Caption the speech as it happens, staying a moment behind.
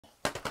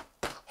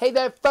Hey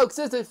there folks,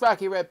 this is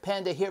Rocky Red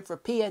Panda here for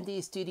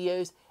PND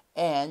Studios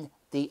and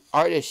the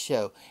Artist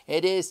Show.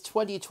 It is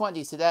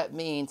 2020, so that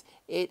means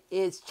it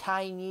is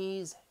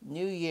Chinese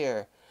New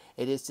Year.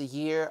 It is the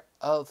year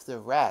of the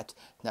rat.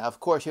 Now of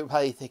course you're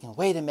probably thinking,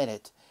 wait a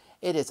minute,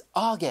 it is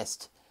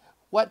August.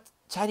 What,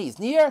 Chinese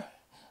New Year?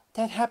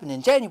 That happened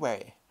in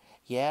January.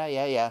 Yeah,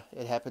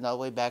 it happened all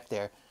the way back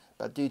there.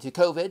 But due to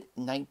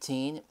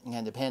COVID-19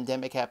 and the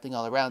pandemic happening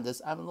all around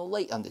us, I'm a little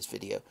late on this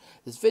video.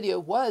 This video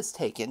was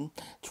taken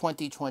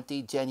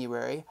 2020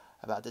 January,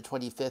 about the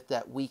 25th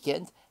that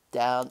weekend,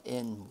 down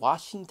in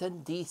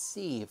Washington,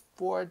 D.C.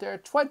 for their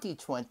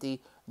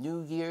 2020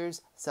 New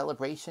Year's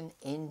celebration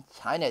in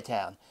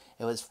Chinatown.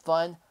 It was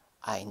fun.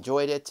 I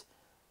enjoyed it.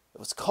 It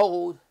was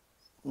cold.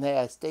 May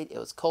I state, it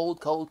was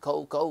cold.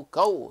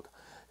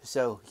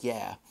 So,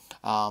 yeah.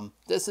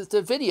 This is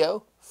the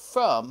video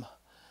from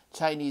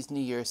Chinese New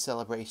Year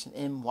celebration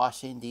in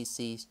Washington,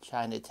 D.C.'s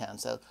Chinatown.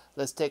 So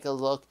let's take a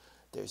look.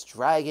 There's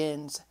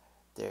dragons,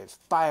 there's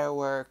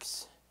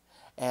fireworks,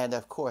 and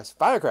of course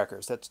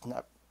firecrackers. That's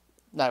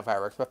not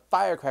fireworks, but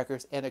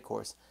firecrackers, and of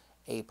course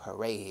a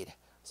parade.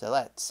 So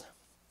let's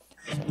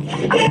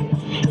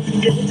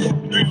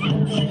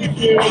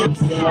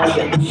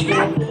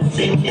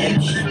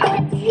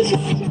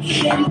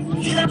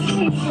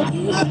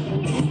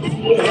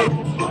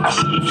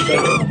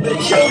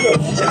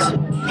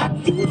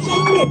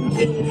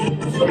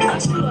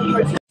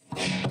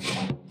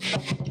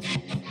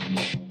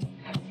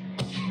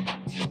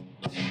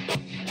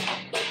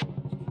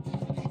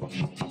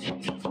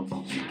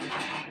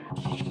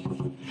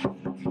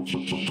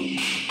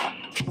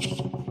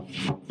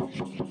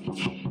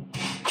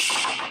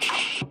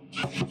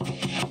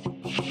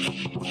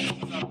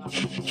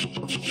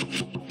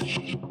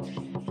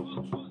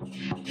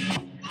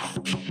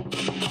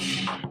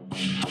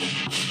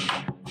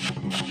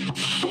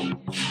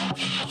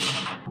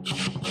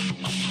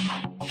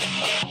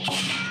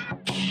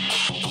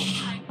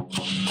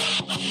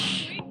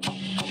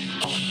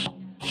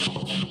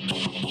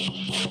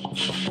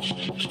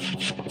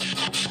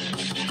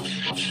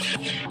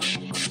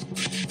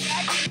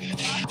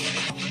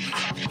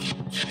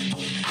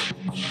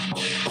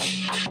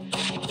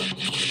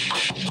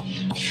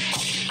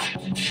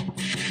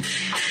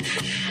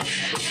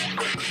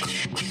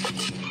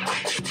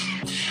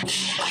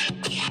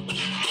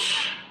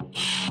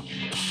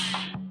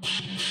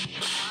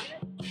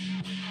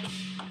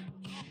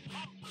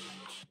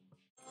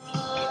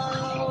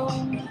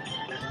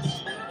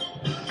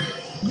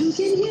You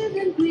can hear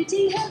them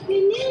greeting Happy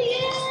New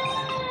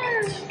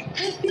Year!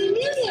 Happy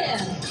New Year!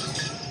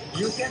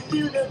 You can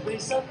feel the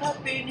breeze of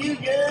Happy New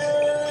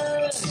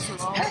Year!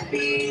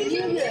 Happy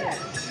New Year!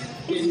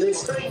 In the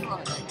spring,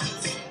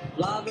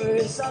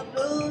 flowers are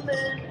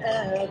blooming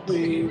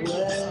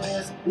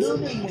everywhere.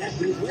 Blooming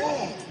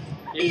everywhere.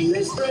 In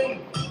the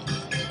spring,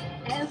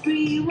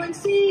 everyone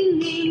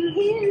singing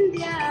in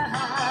their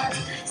hearts.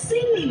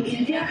 Singing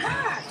in their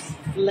hearts.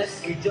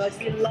 Let's rejoice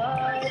in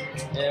life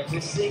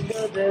every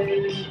single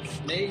day.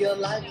 May your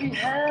life be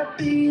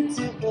happy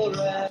till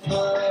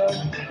forever.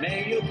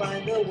 May you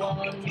find the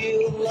one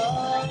you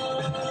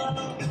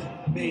love.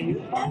 May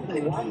you find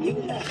the one you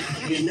love.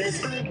 In the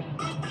spring,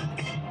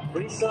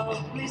 breeze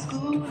of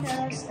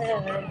peacefulness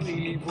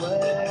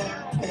everywhere.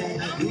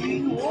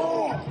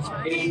 Everywhere.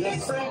 In the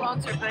spring,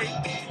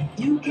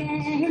 you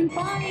can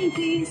find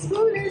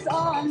peacefulness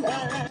on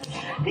earth.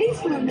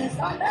 Peacefulness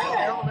on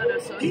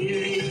earth.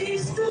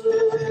 Peacefulness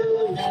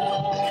on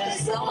earth.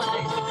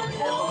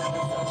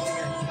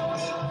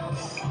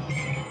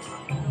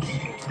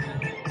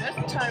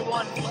 That's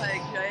Taiwan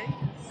flag, Jay.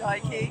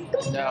 Daiki?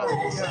 no.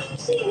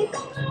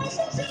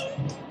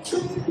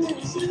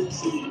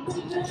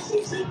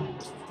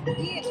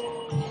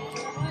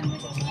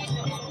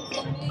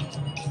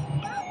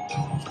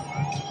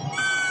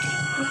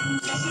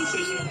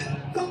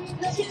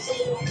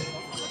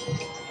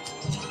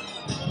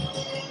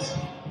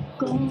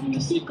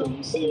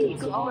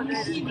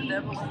 Consolidated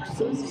Benevolent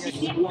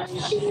Association. 万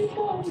事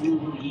都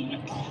如意，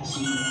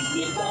新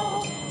年到，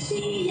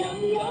喜洋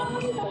洋，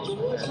到处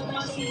都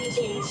欣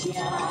欣向。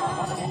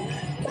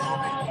爸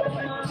爸妈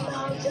妈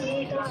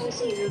最高兴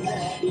的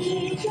一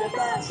家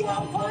大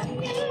小团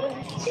圆，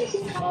齐心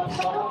好好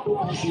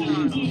过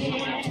新年。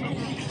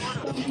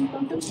咚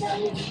咚咚锵，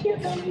呀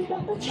咚咚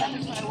咚锵，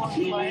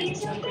你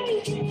将背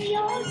井遥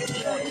想，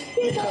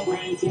别到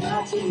回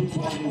家去团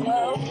圆。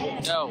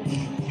 No.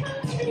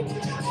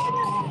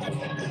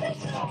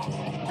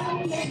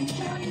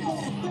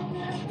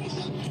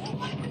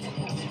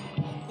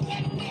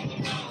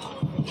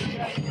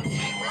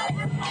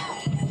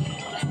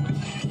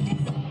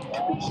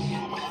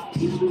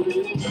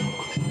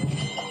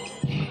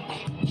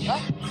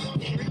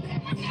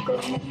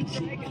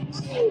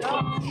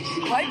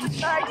 Like the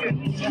tiger.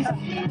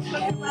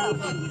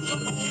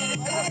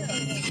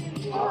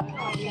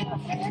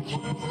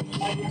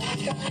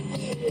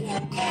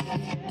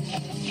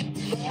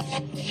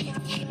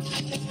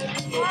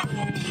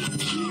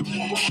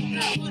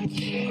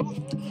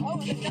 Oh,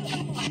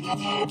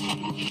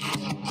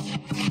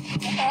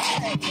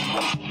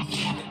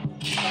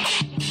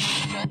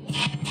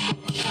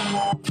 I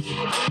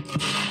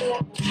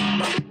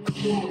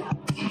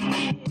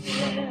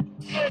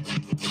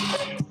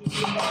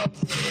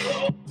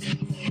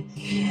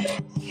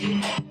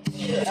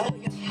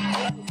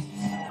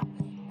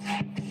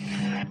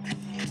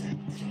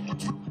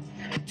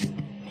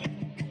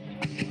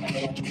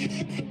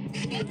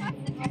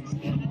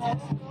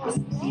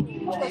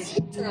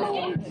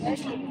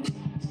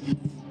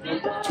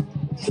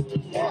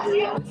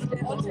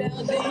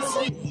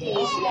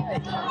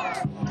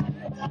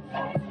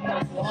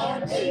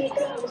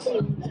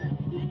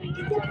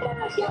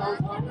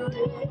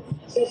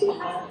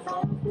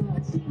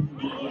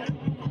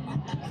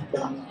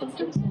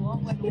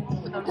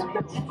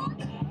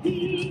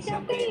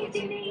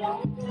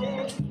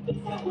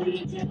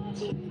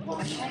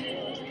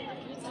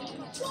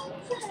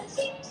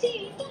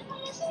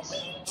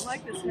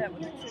like this hat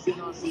with the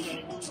chicken on it.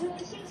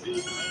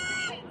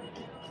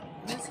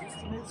 This is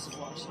Miss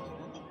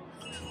Washington.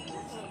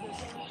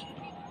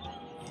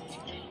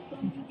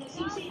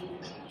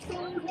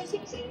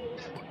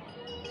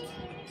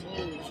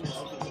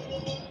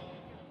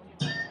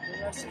 The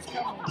rest is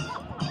coming.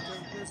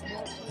 There's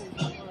more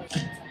food.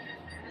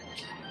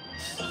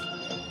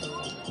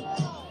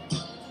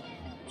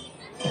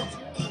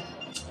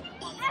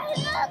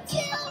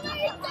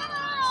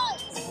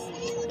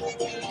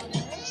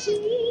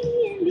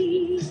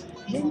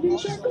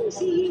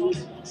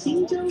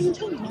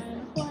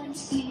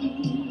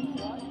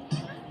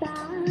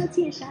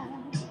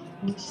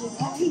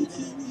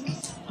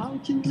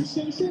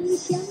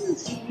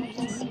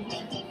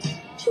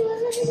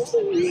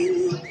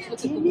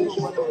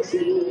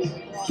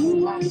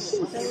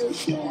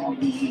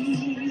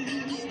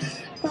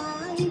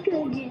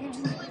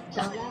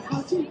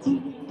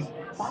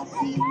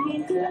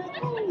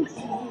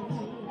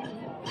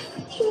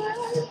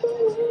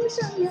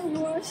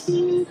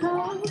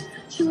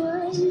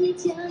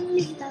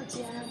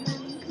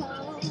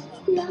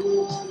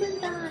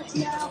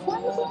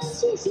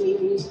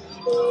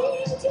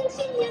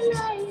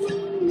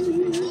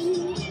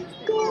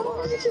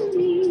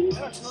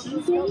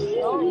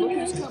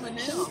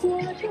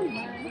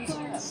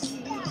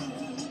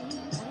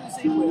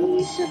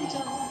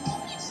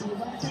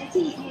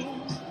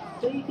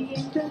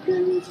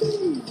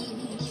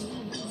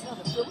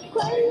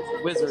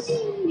 Wizards.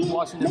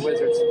 Washington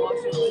Wizards.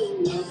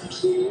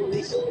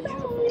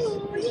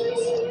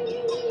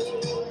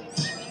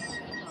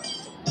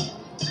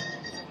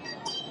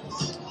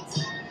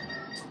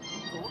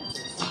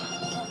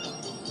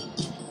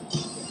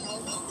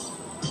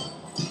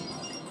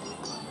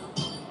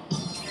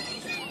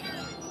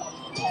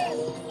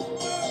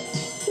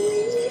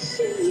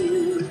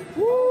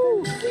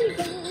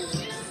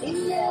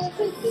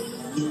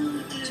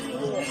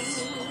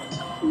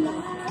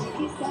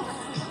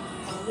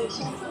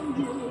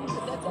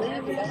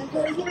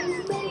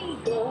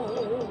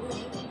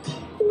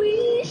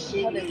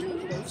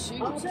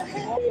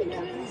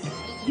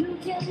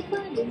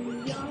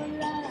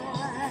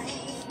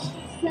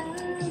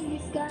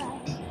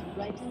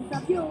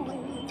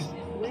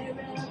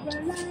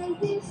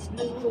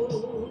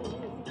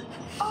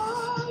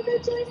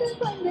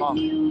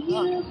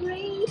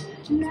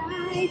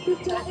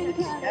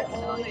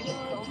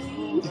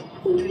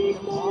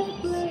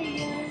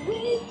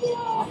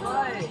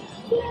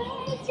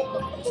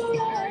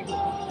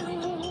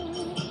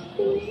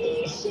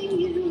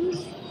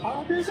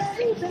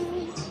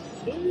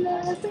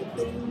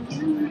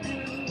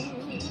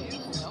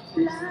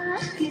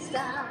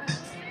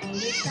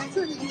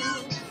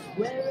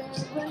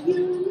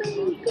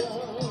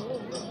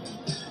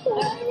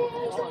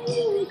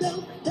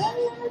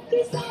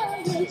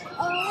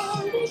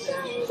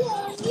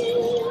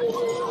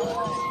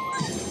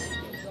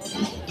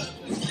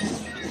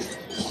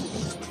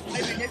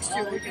 Maybe next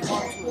year we can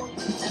watch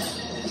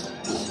it.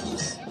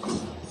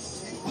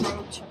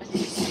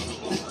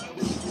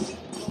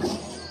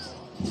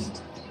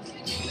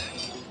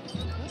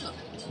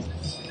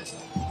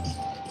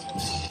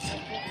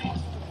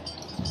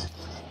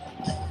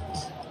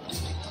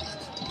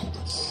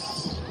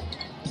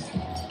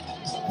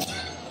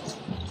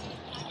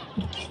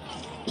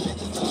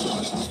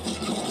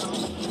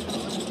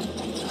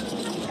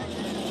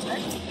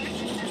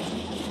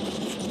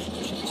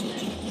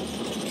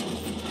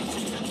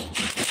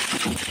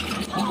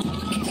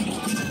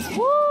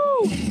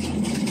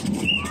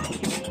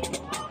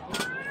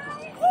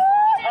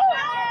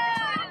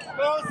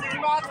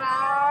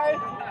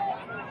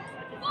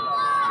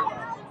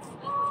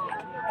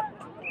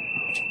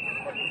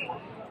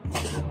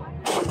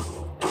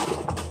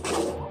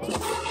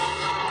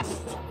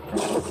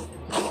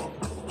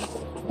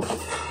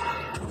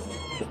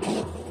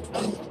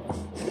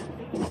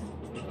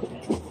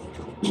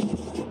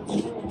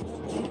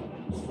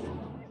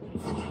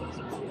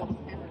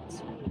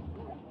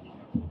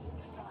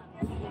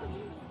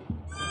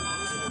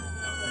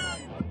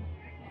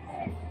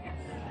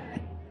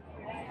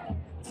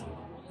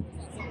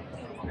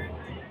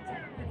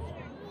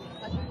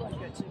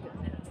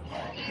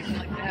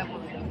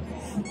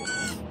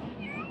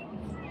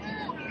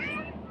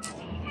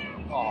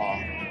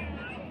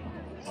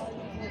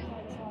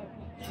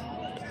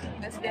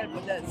 Ask Dad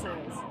what that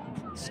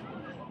says.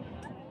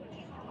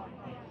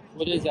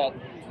 What is that?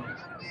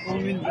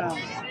 Moving down.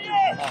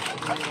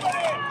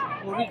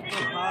 Moving to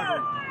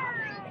harder.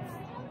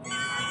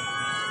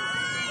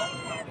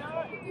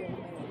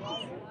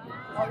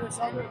 Oh, this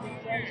other the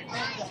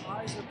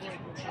eyes are broken.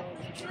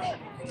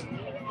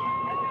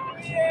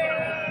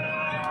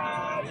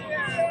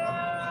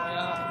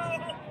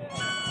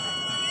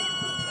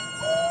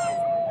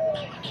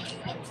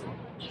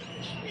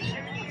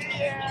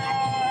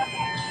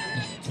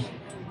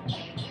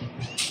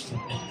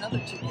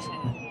 Another chicken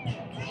hand.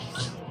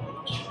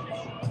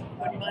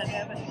 Wouldn't mind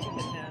having a chicken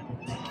hand.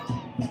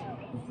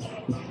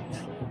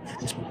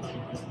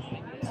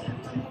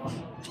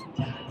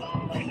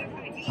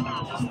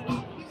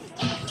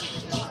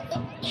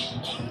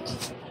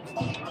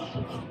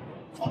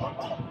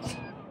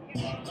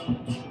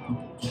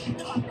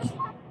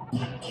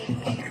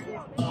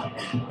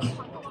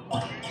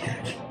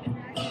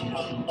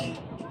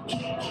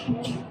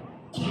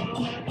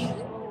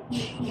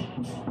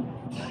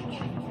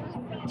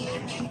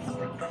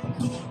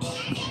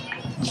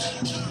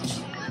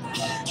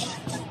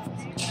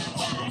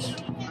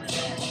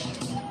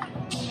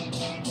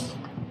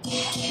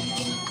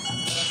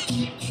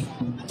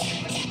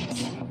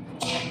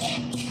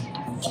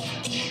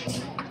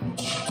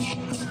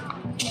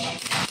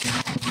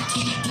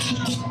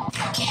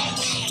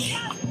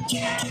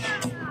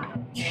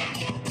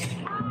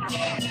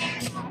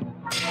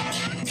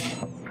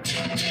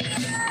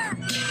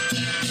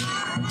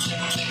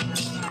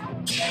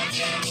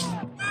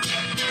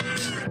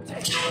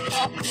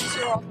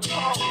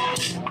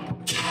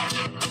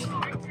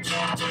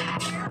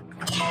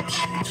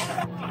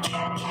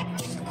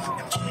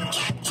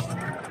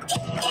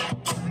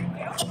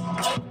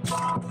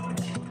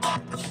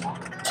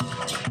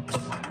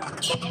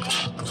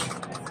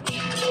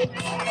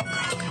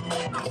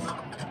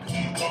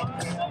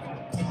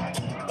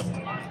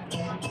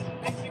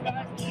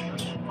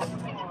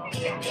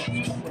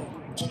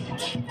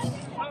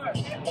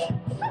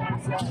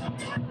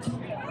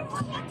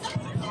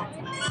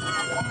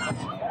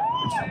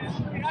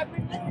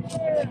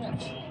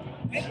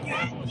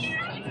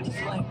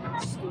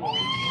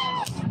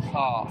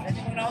 Oh.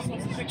 Anyone else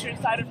wants a picture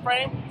inside a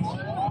frame?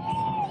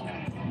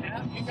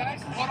 Yeah, you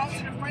guys hold on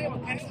to the frame,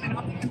 okay? And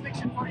I'll take a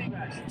picture for you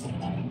guys.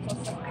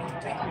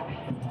 Thank you.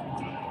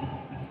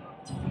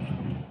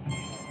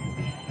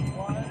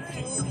 1,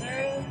 2,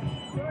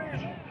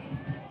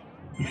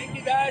 3. Thank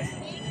you guys.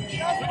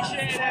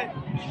 Appreciate it.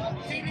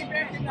 TV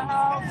back in the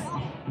house.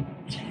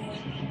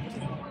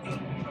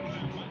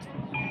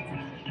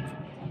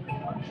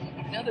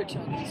 Another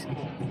Chinese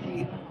school.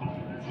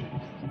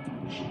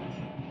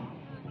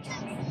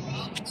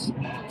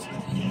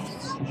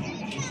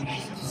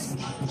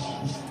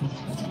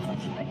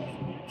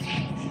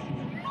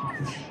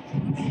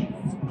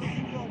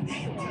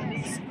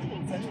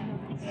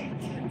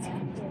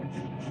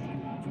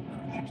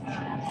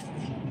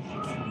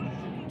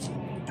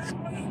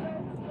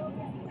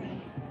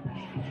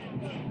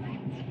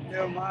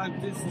 Yeah, man,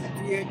 this is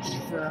TH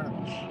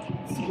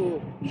school.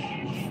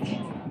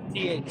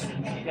 TH.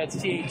 That's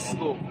TH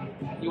school.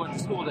 You went to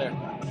school there.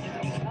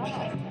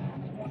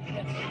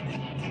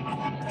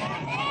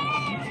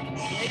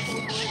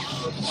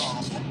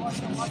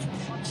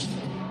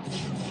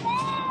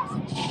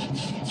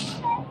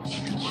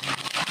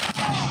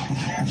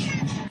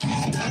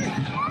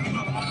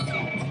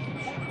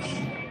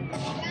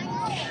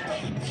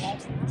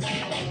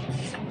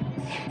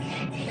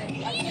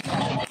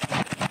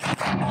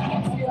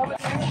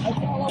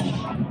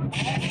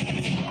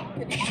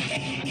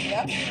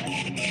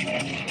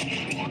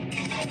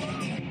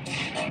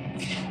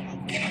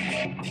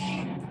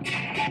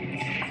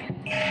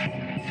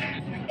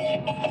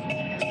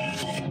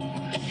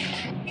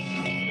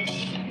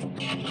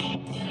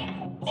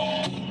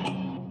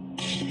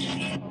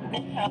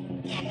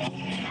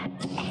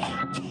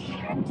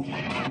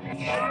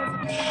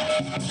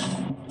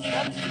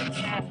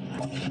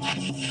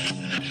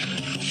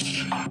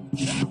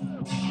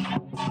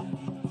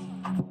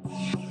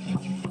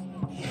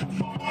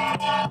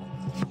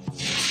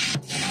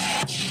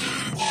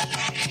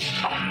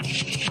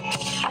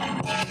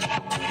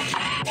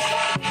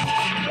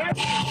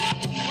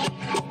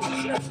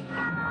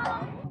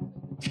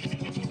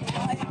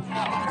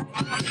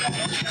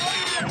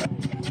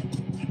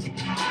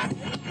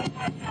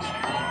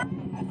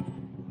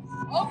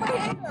 Over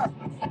here!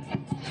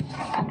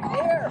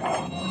 Here!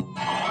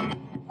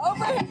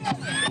 Over here!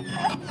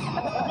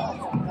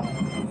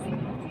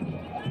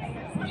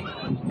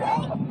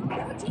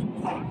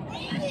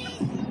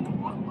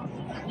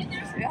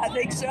 Yeah, I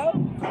think so.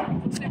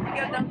 See if we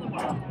got down the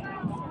wall.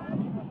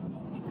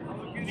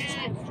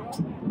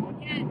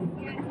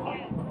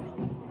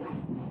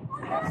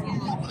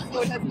 So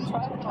it has a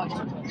tripod.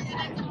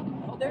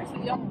 Oh, there's the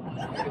yellow one.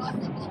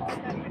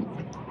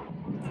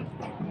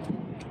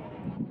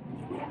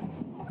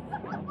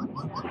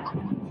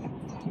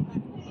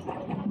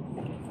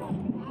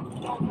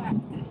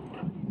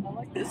 I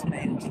like this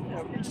man.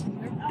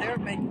 They're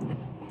making it.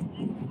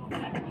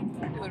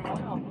 They're doing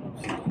well.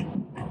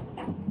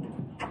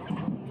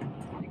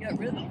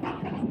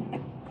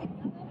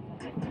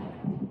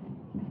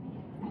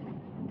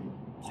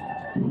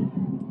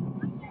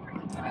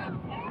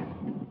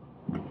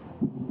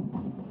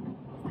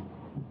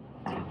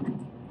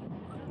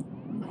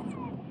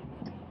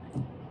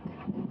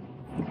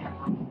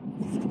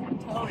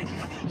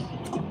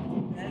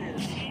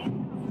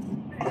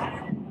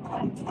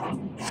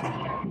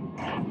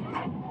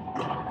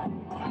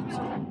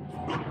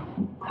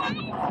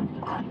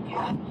 They're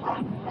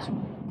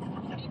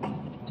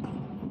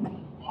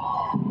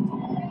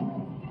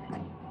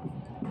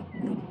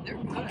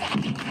good.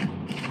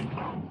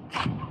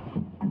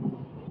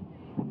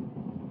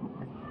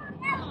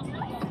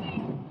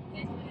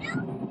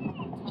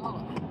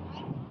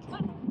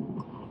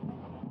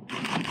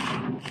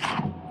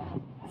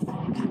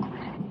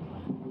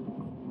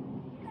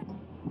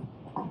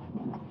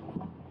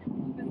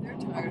 They're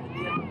tired at the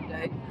end of the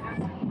day.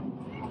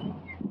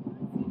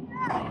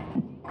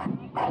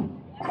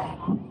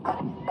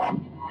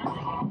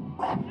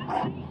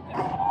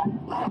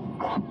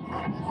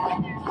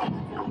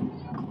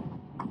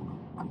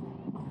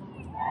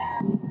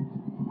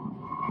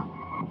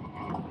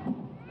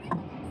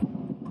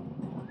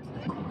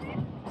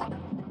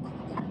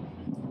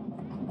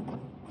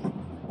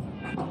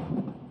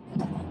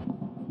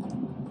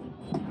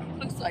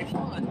 Looks like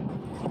fun.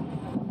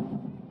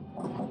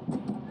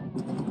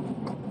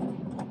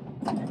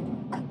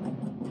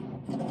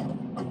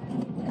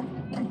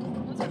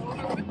 Was it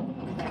over with?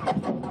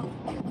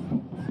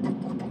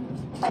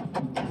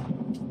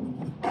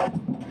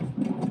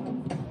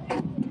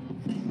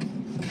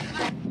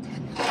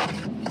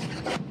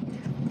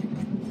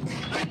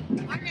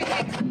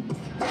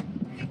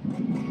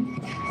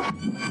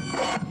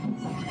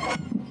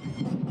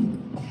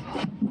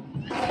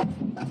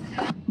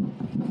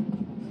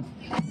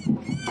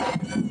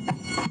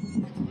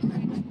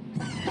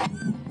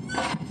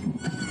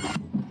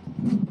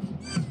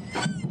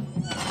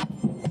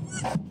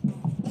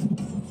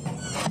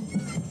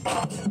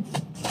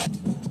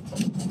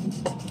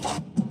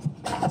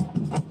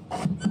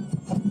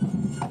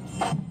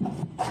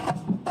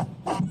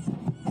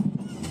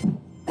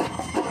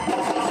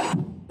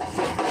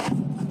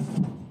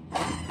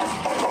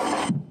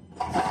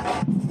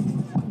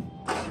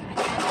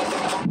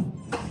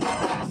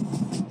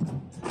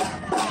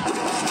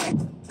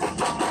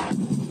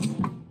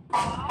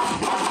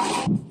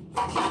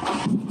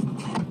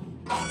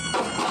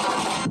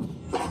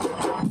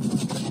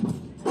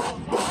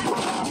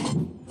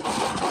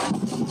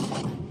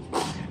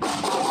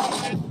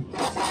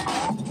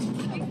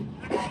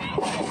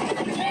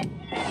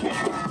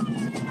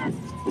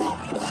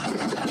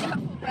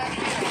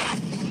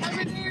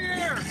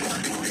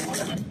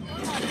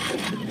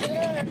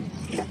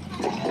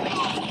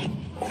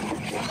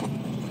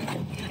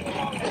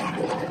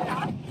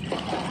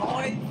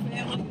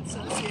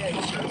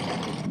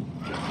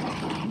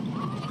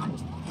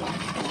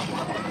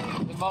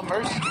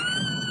 Mummers.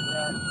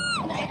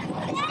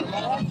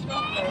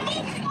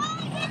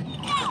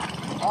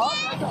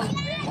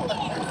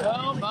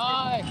 Oh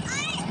my!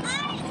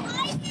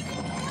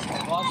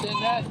 Washington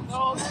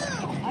Nationals.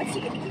 I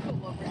see an eagle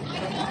over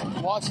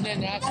here. Washington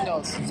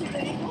Nationals.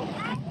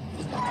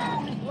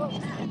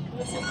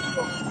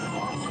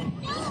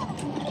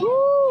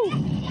 Woo!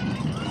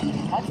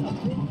 That's a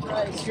big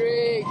price.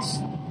 Streaks.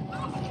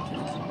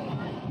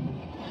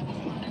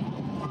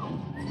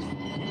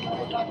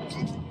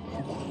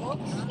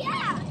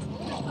 Yeah.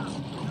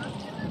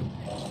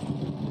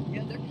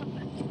 Yeah, they're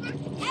coming.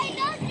 I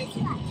know this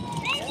one.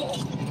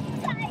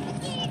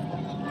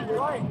 You're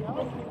right, yeah.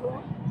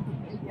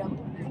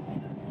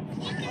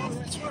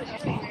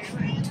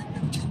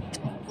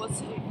 Let's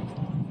see.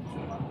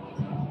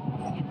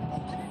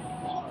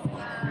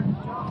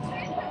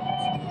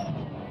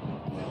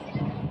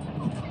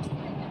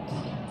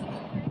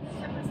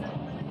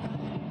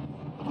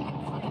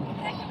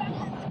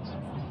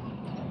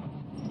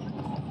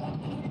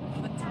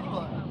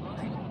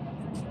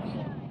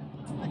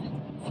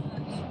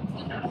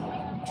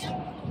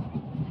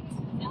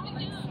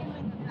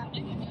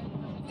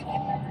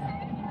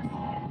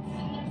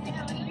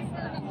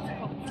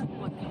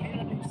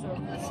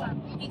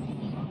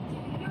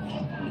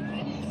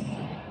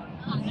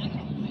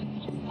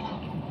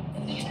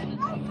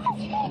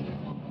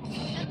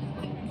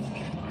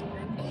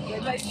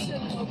 They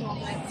shouldn't look on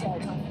that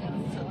side.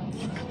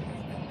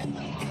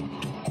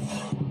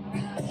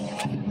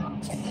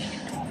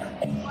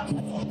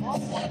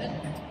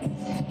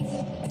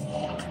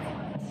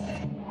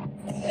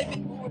 Maybe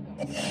more than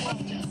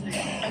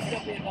that's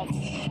gonna be enough.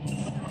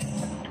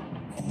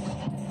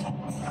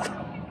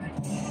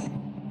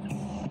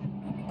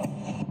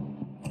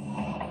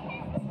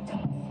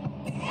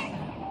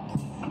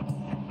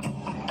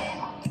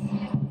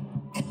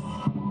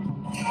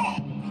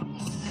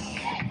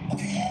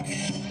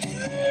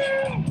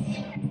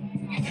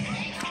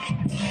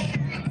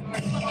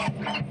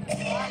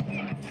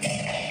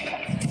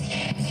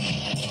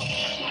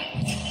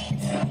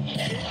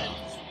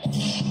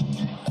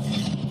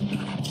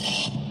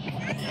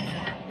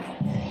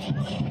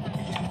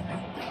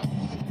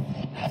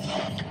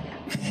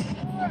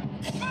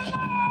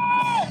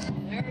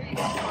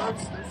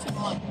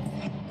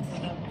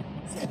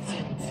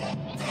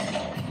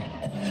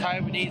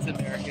 Taiwanese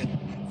American.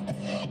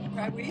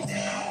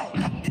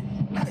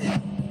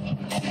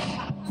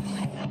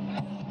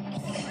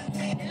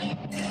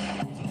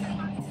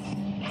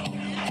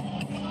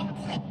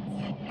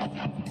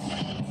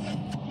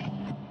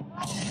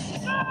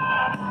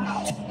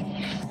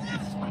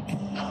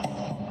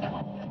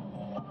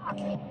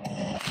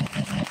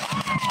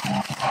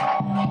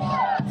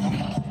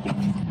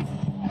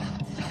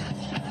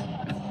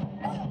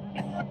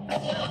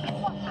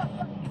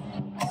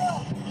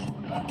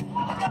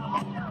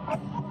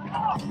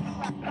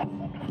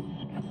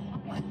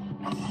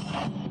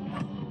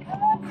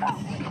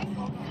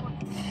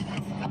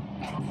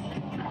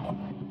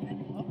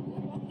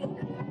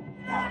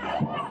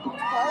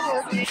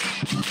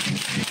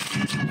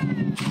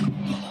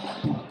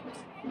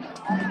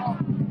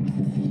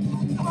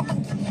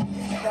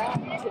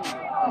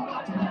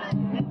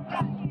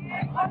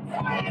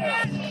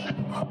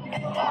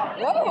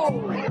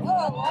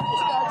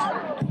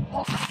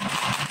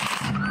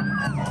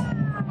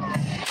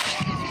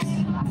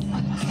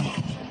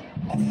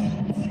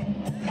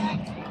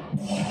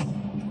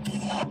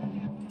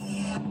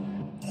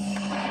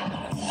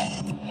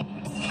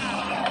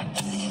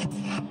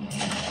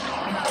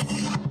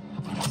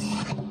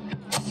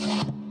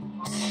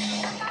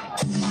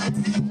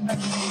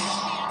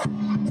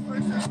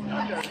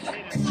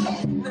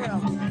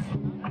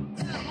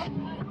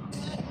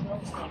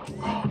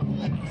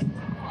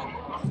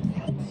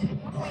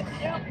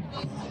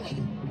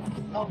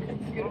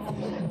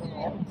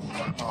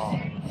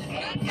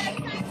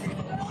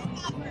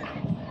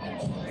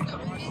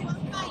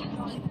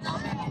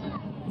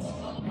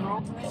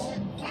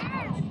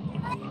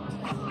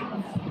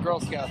 Girl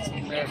Scouts of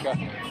America.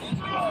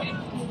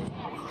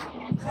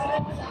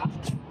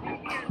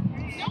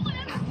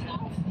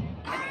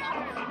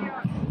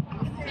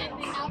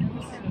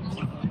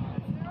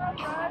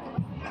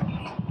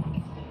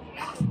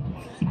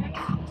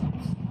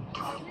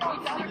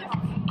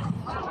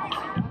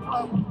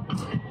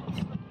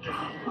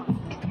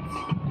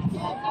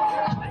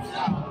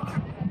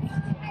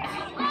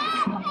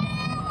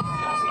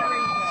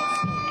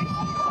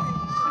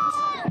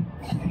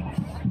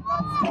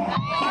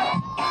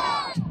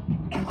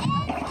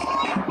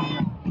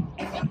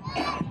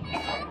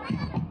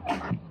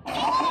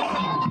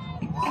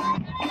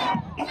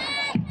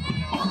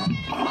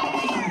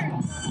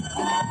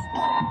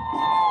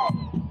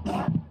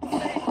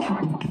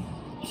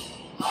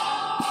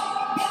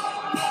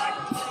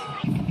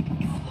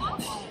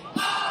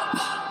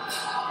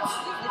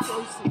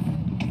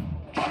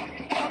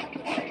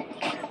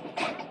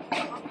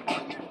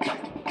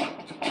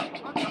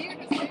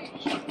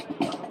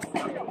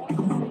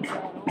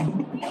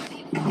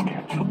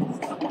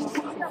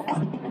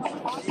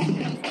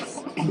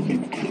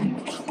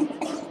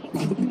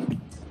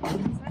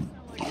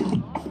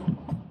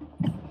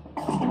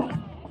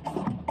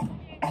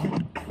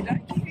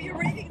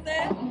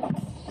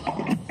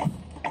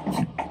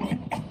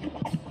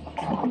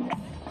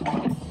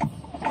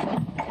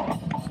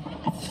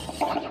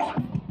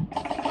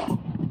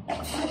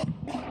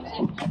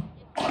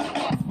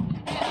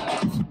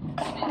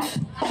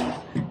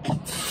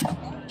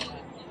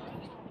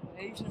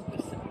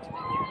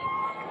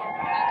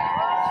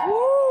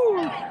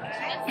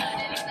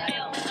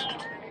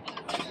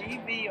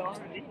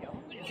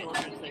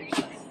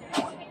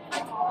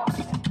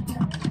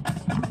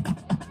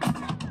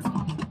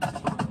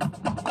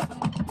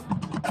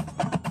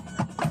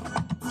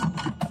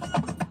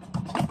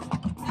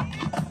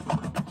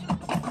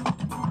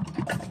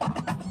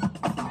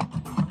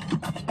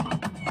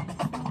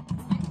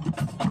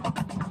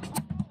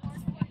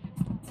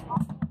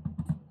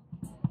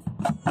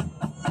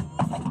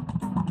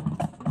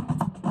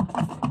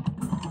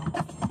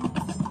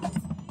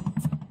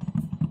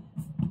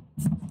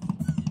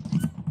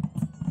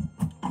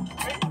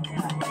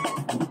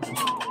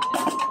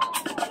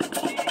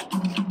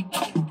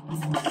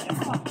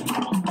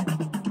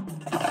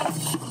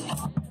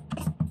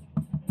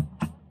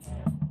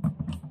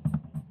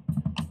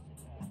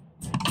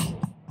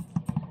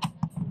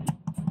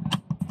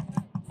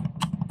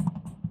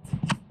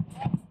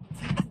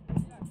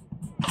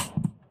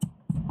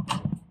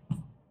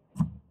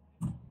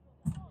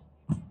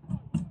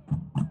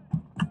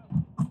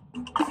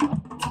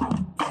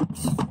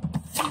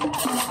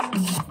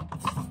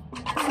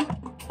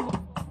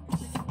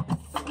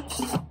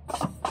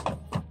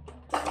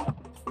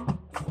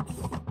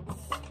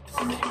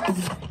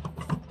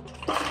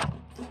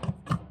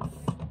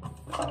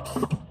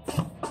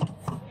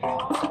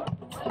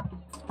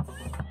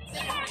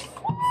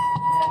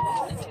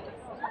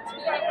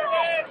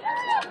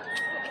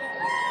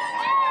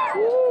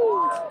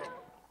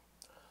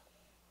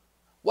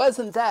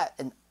 Wasn't that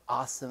an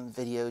awesome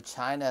video?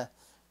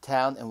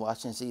 Chinatown in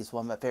Washington D.C. is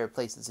one of my favorite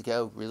places to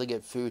go. Really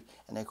good food,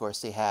 and of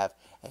course they have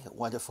a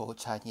wonderful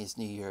Chinese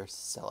New Year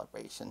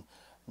celebration.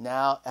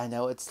 Now, I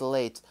know it's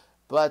late,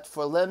 but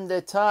for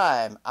limited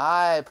time,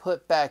 I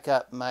put back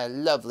up my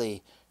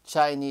lovely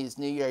Chinese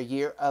New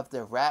Year of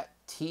the Rat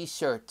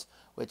t-shirt,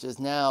 which is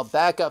now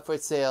back up for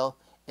sale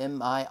in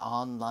my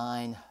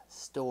online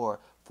store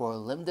for a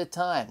limited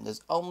time.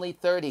 There's only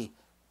 30,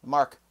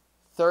 mark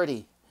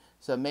 30.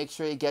 So make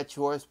sure you get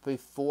yours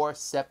before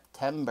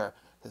September,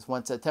 because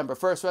once September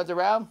 1st runs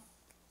around,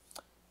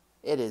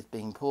 it is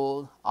being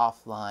pulled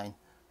offline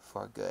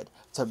for good.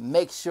 So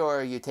make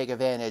sure you take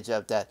advantage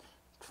of that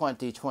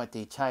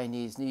 2020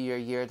 Chinese New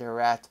Year of the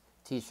Rat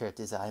t-shirt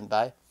designed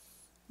by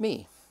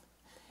me.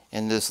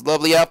 And this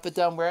lovely outfit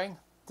that I'm wearing,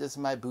 this is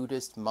my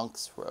Buddhist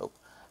monk's robe.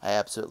 I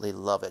absolutely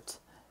love it.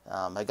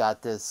 I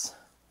got this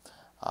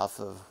off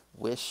of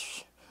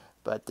Wish,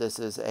 but this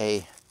is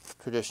a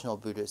traditional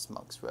Buddhist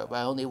monk's robe.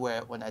 I only wear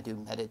it when I do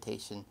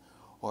meditation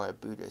or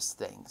Buddhist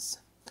things,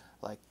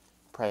 like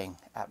praying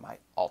at my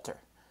altar.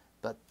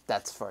 But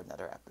that's for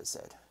another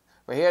episode.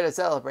 We're here to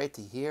celebrate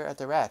the Year of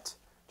the Rat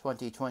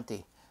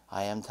 2020.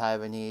 I am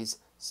Taiwanese,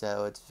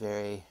 so it's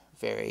very,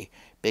 very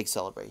big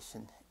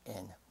celebration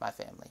in my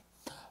family.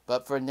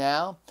 But for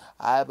now,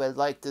 I would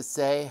like to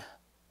say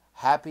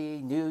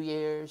Happy New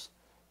Year's,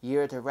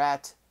 Year of the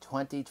Rat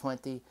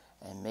 2020,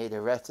 and may the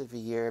rest of the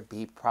year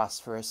be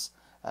prosperous.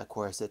 Of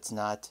course, it's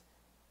not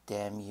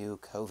damn you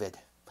COVID,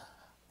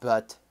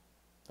 but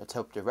let's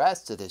hope the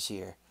rest of this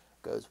year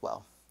goes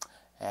well.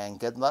 And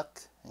good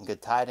luck and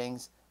good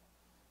tidings,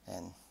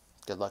 and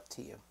good luck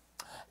to you.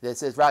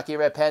 This is Rocky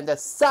Red Panda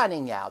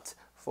signing out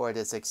for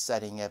this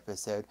exciting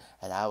episode,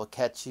 and I will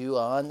catch you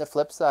on the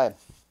flip side.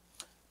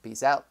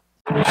 Peace out.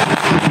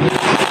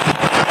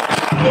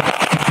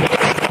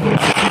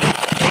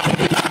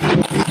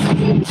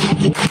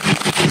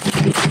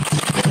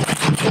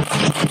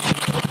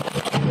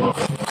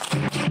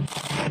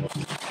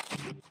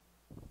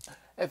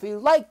 If you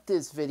like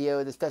this video,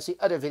 and especially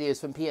other videos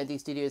from PND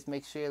Studios,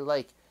 make sure you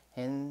like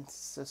and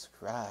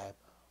subscribe.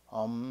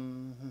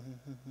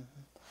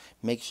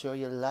 Make sure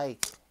you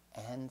like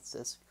and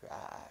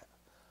subscribe.